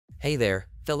Hey there,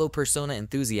 fellow Persona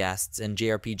enthusiasts and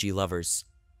JRPG lovers.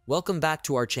 Welcome back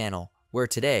to our channel, where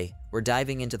today, we're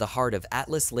diving into the heart of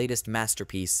Atlus' latest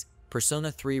masterpiece,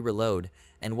 Persona 3 Reload,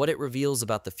 and what it reveals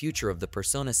about the future of the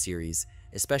Persona series,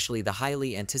 especially the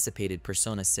highly anticipated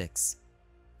Persona 6.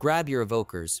 Grab your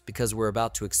evokers, because we're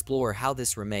about to explore how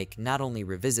this remake not only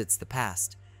revisits the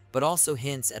past, but also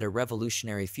hints at a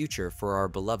revolutionary future for our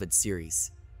beloved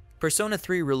series. Persona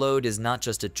 3 Reload is not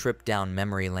just a trip down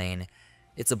memory lane,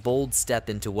 it's a bold step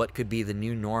into what could be the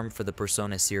new norm for the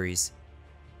Persona series.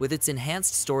 With its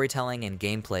enhanced storytelling and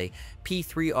gameplay,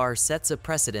 P3R sets a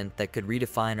precedent that could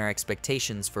redefine our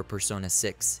expectations for Persona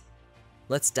 6.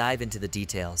 Let's dive into the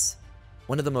details.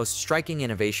 One of the most striking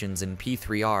innovations in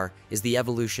P3R is the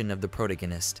evolution of the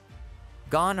protagonist.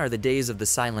 Gone are the days of the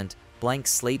silent, blank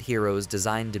slate heroes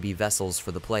designed to be vessels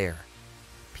for the player.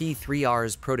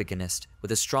 P3R's protagonist,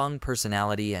 with a strong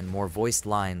personality and more voiced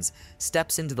lines,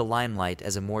 steps into the limelight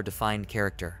as a more defined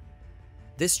character.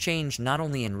 This change not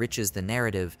only enriches the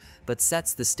narrative, but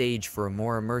sets the stage for a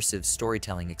more immersive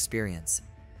storytelling experience.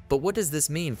 But what does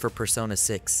this mean for Persona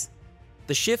 6?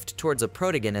 The shift towards a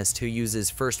protagonist who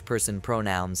uses first-person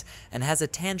pronouns and has a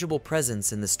tangible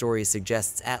presence in the story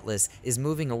suggests Atlus is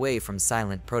moving away from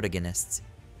silent protagonists.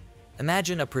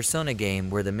 Imagine a Persona game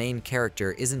where the main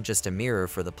character isn't just a mirror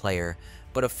for the player,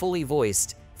 but a fully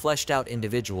voiced, fleshed-out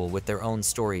individual with their own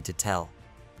story to tell.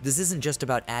 This isn't just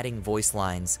about adding voice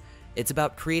lines, it's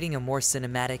about creating a more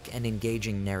cinematic and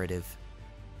engaging narrative.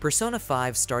 Persona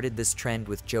 5 started this trend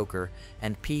with Joker,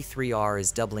 and P3R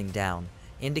is doubling down,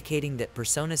 indicating that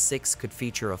Persona 6 could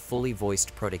feature a fully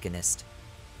voiced protagonist.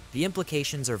 The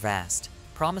implications are vast,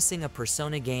 promising a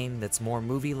Persona game that's more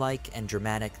movie-like and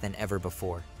dramatic than ever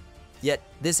before. Yet,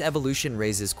 this evolution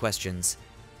raises questions.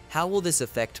 How will this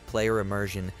affect player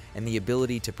immersion and the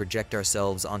ability to project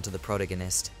ourselves onto the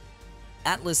protagonist?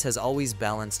 Atlus has always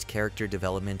balanced character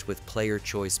development with player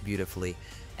choice beautifully,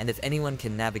 and if anyone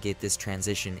can navigate this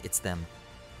transition, it's them.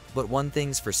 But one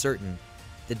thing's for certain,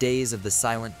 the days of the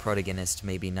silent protagonist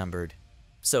may be numbered.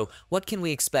 So, what can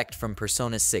we expect from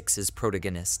Persona 6's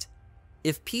protagonist?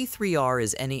 If P3R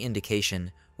is any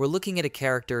indication, we're looking at a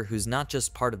character who's not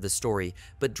just part of the story,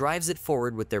 but drives it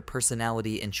forward with their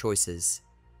personality and choices.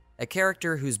 A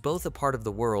character who's both a part of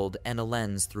the world and a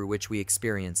lens through which we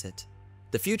experience it.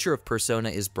 The future of Persona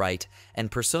is bright,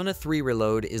 and Persona 3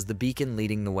 Reload is the beacon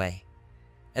leading the way.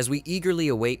 As we eagerly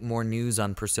await more news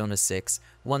on Persona 6,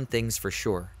 one thing's for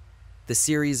sure. The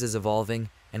series is evolving,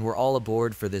 and we're all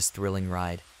aboard for this thrilling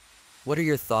ride. What are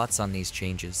your thoughts on these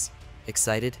changes?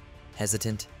 Excited?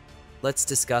 Hesitant? Let's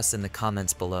discuss in the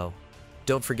comments below.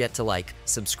 Don't forget to like,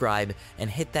 subscribe,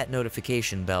 and hit that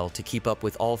notification bell to keep up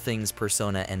with all things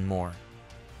Persona and more.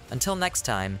 Until next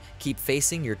time, keep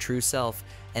facing your true self,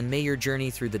 and may your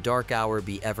journey through the dark hour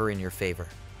be ever in your favor.